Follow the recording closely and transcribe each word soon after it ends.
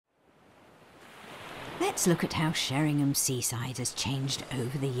Let's look at how Sheringham Seaside has changed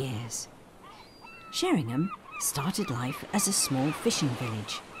over the years. Sheringham started life as a small fishing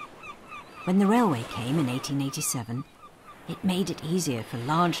village. When the railway came in 1887, it made it easier for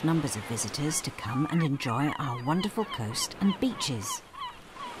large numbers of visitors to come and enjoy our wonderful coast and beaches.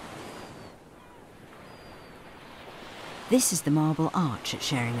 This is the Marble Arch at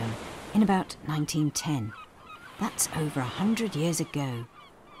Sheringham in about 1910. That's over 100 years ago.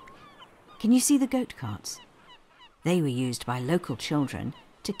 Can you see the goat carts? They were used by local children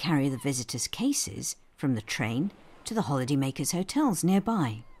to carry the visitors' cases from the train to the holidaymakers' hotels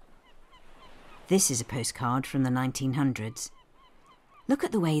nearby. This is a postcard from the 1900s. Look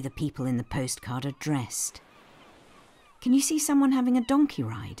at the way the people in the postcard are dressed. Can you see someone having a donkey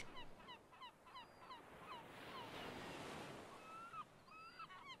ride?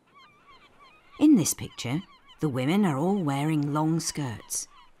 In this picture, the women are all wearing long skirts,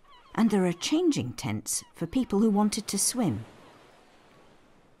 and there are changing tents for people who wanted to swim.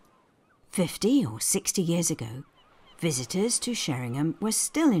 50 or 60 years ago, visitors to Sheringham were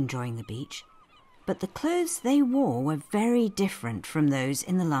still enjoying the beach, but the clothes they wore were very different from those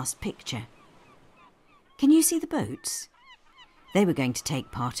in the last picture. Can you see the boats? They were going to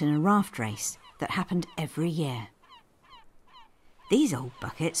take part in a raft race that happened every year. These old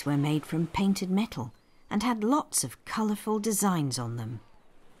buckets were made from painted metal and had lots of colourful designs on them.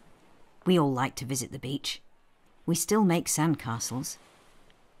 We all like to visit the beach. We still make sandcastles.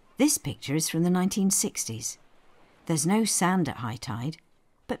 This picture is from the 1960s. There's no sand at high tide,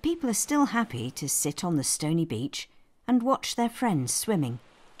 but people are still happy to sit on the stony beach and watch their friends swimming,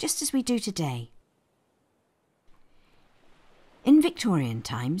 just as we do today. In Victorian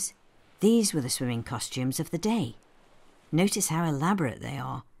times, these were the swimming costumes of the day. Notice how elaborate they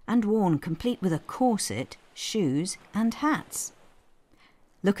are, and worn complete with a corset, shoes and hats.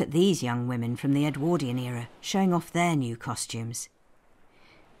 Look at these young women from the Edwardian era showing off their new costumes.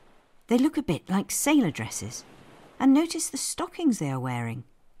 They look a bit like sailor dresses, and notice the stockings they are wearing.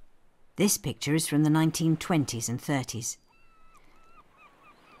 This picture is from the 1920s and 30s.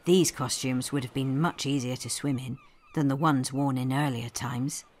 These costumes would have been much easier to swim in than the ones worn in earlier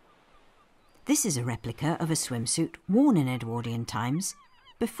times. This is a replica of a swimsuit worn in Edwardian times,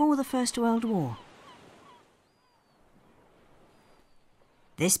 before the First World War.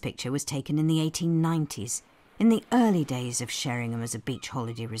 This picture was taken in the 1890s, in the early days of Sheringham as a beach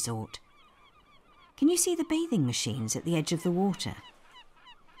holiday resort. Can you see the bathing machines at the edge of the water?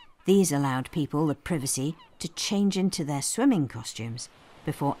 These allowed people the privacy to change into their swimming costumes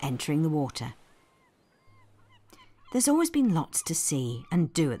before entering the water. There's always been lots to see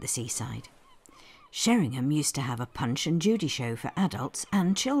and do at the seaside. Sheringham used to have a Punch and Judy show for adults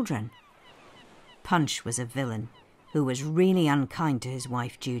and children. Punch was a villain who was really unkind to his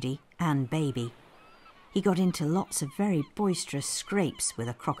wife Judy and baby. He got into lots of very boisterous scrapes with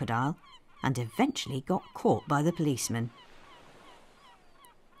a crocodile and eventually got caught by the policeman.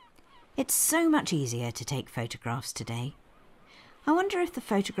 It's so much easier to take photographs today. I wonder if the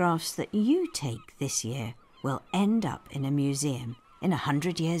photographs that you take this year will end up in a museum in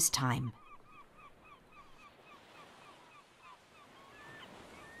 100 years' time.